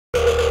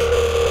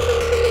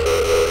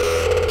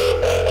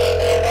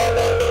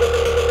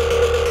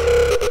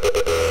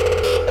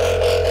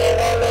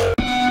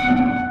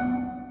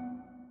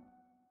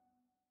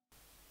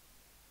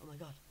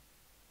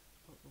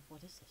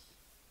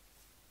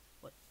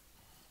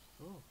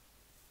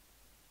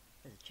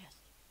There's a chest.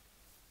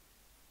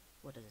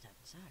 What does it have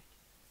inside?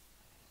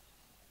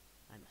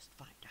 I must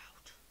find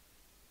out.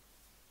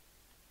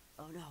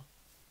 Oh no.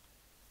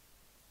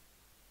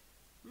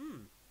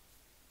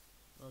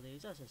 Well,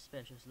 these are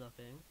suspicious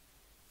looking.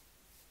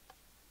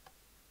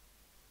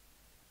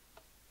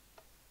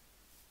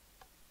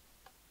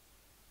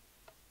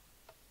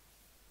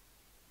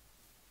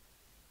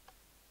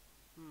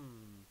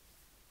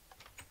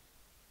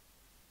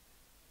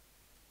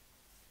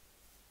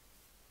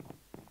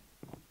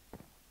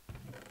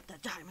 The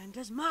diamond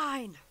is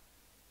mine!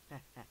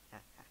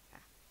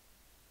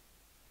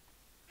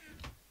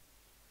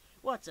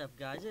 What's up,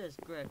 guys? It is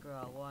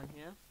GreatGral1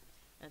 here,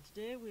 and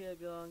today we are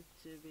going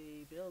to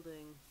be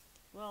building,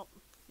 well,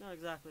 not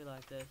exactly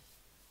like this,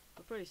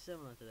 but pretty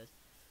similar to this.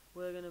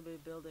 We're going to be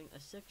building a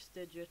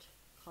 6-digit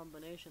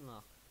combination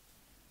lock.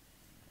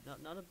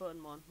 Not a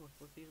button one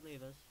with these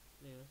levers.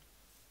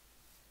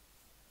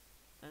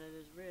 And it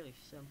is really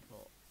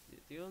simple.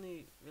 The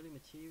only really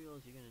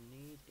materials you're going to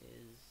need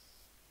is,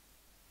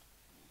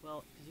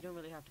 well, because you don't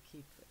really have to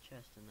keep a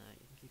chest in there,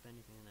 you can keep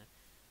anything in there.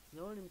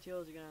 The only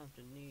materials you're going to have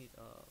to need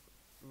are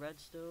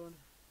redstone,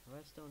 a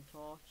redstone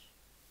torch,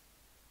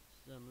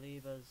 some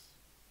levers.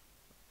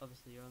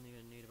 Obviously you're only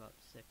going to need about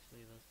 6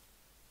 levers.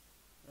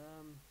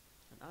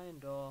 An iron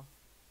door,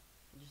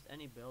 and just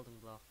any building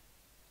block.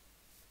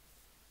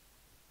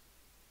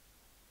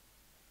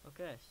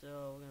 Okay,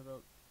 so we're going to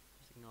build,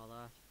 just ignore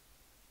that.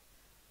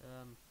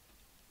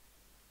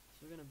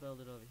 So we're going to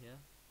build it over here.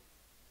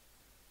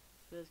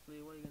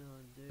 Basically what you're going to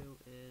want to do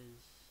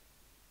is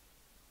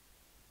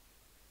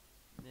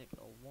make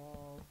a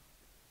wall.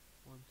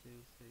 1, 2,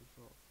 3,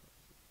 4, 5,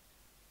 6.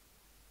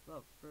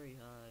 About 3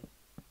 high.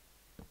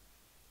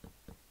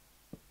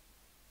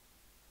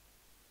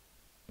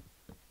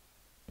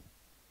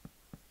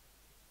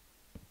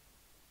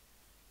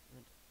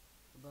 And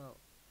about,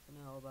 for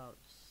now, about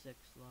 6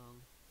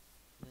 long.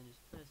 And then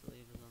just place the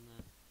levers on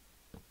there.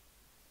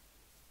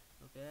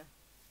 Okay.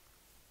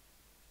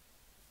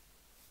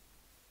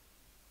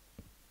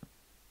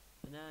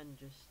 And then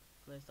just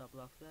place that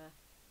block there.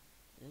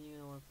 And then you're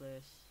going to want to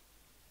place,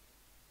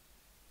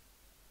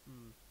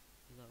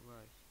 is that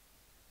right?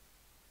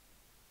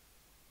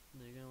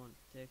 No, you're going to want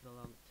to take it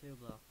along 2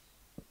 blocks.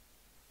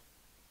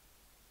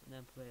 And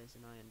then place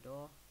an iron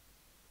door.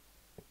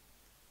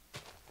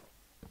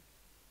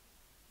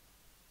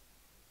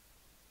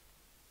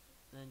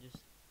 And then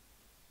just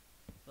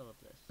fill up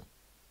this.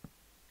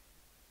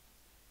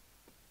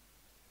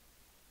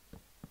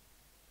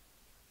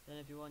 Then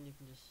if you want, you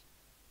can just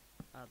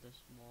add this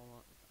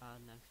small,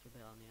 add an extra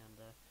bit on the end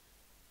there.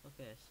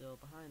 Okay, so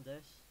behind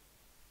this,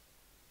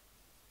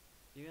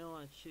 you're gonna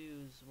want to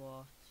choose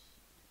what,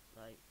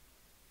 like,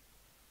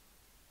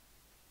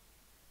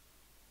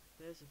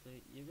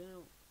 basically, you're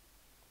gonna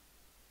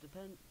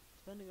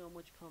depending on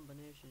which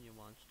combination you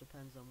want,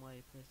 depends on where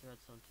you place the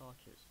redstone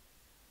torches.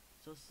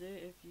 So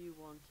say if you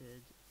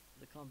wanted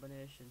the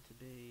combination to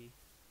be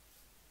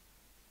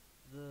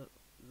the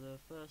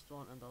first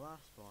one and the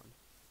last one.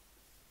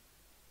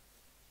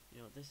 You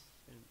know, this,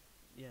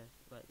 yeah,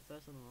 right, the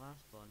first one and the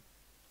last one.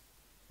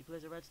 You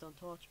place a redstone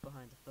torch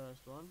behind the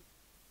first one,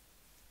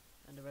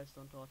 and a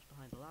redstone torch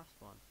behind the last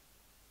one.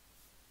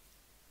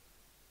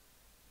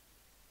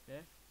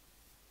 Okay?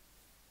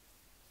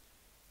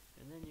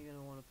 And then you're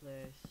going to want to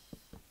place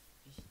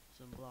just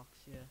some blocks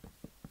here.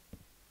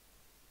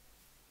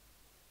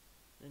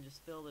 Then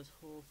just fill this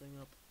whole thing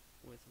up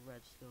with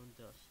redstone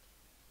dust.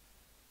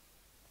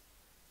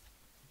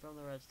 From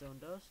the redstone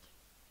dust,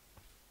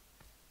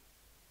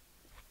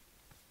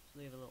 just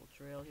leave a little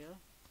trail here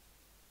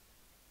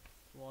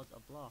towards a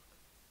block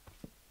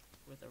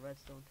with a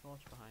redstone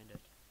torch behind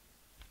it.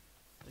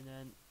 And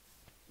then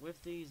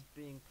with these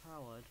being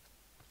powered,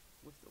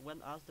 when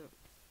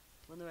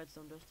the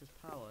redstone dust is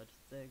powered,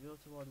 they go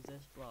towards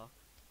this block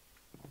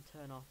and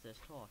turn off this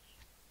torch.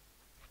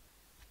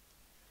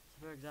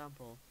 So for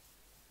example,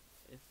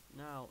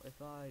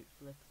 if I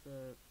flip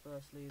the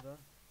first lever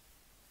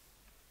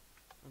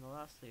and the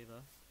last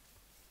lever,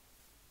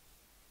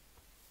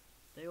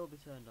 they will be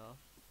turned off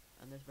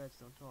and this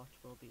redstone torch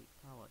will be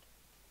powered.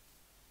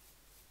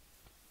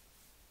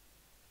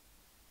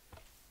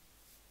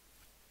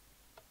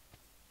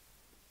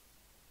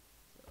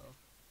 So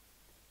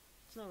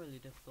it's not really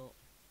difficult.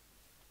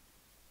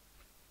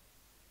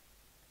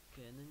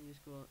 Okay, and then you're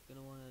just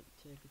gonna want to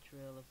take a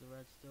trail of the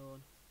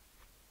redstone.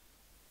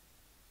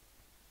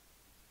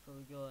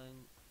 Probably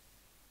going,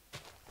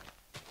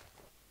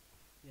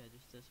 yeah,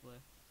 just this way.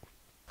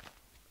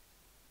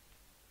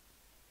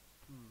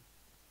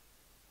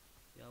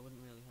 Yeah, I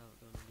wouldn't really have it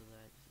going under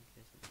there, just in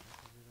case it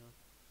messes it up.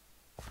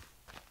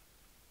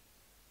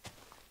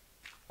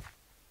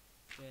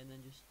 Okay, and then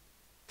just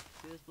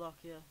see this block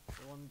here,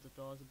 the one with the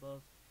doors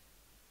above.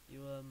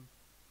 You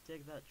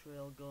take that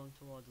trail going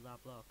towards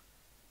that block,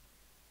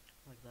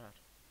 like that.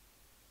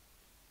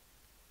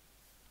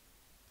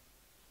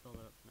 Just fill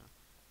it up now.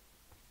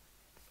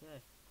 Okay.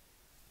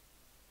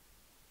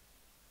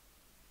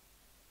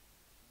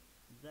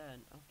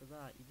 Then after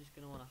that, you're just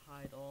gonna want to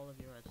hide all of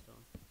your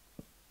redstone.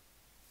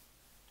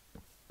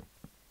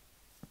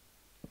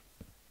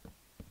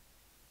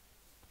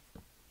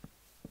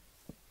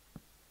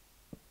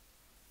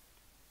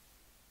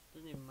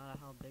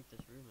 how big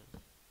this room is.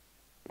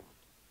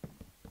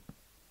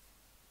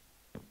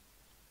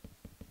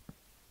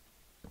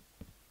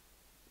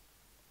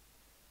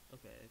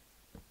 Okay,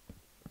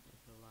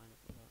 make a line up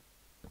with that.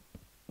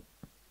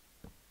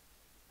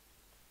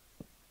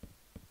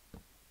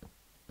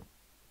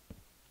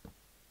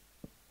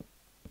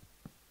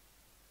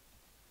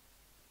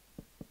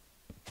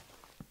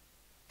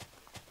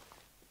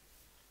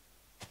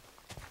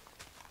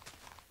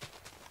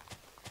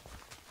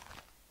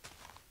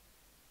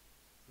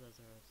 So that's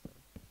our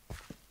redstone.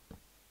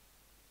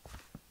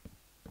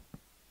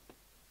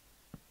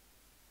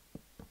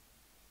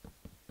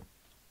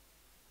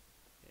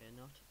 Okay,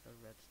 not a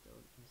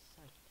redstone in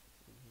sight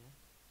in here.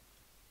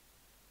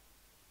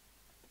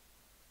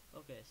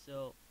 Okay,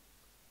 so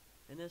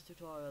in this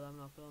tutorial I'm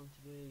not going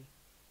to be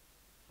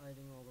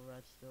hiding all the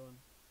redstone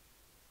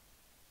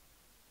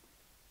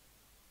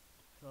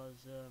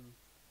because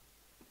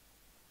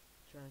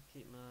trying to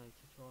keep my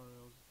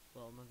tutorials,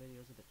 well, my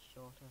videos a bit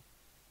shorter.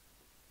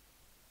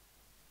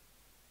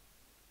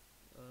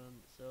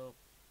 So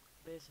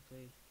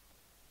basically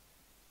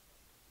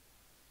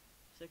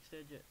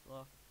 6-digit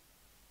lock,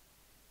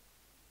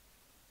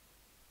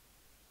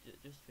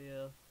 just for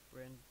your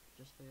brain,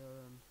 just for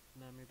your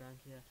memory bank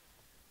here.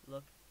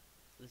 Look,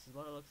 this is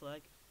what it looks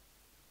like.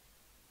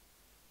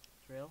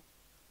 Trail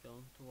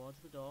going towards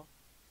the door,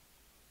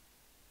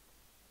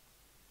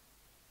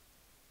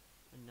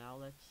 and now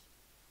let's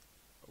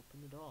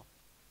open the door.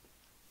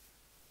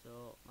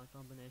 So my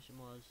combination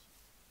was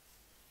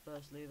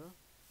first lever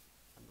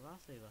and the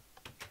last lever.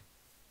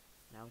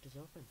 Now it is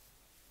open.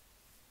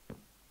 And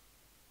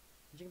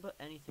you can put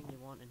anything you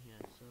want in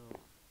here, so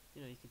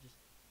you know, you could just,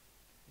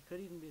 it could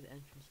even be the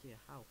entrance to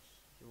your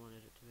house if you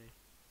wanted it to be.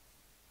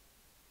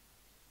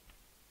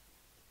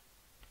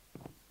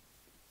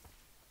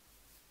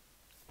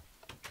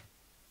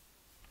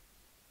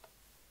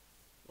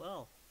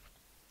 Well,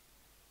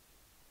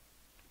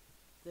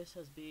 this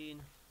has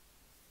been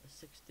a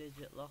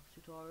 6-digit lock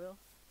tutorial.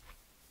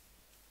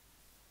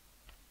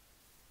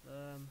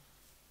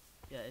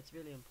 Yeah, it's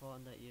really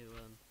important that you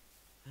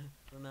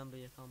remember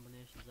your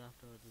combinations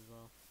afterwards as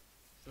well,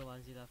 so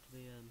otherwise you'd have to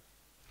be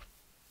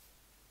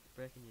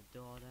breaking your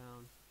door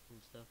down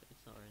and stuff.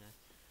 It's not very nice.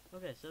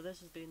 Okay, so this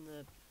has been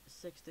the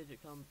 6-digit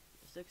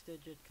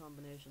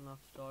combination lock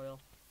tutorial.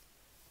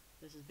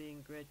 This has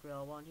been Great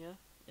Grail 1 here.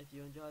 If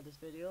you enjoyed this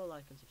video,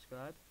 like and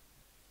subscribe.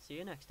 See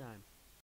you next time.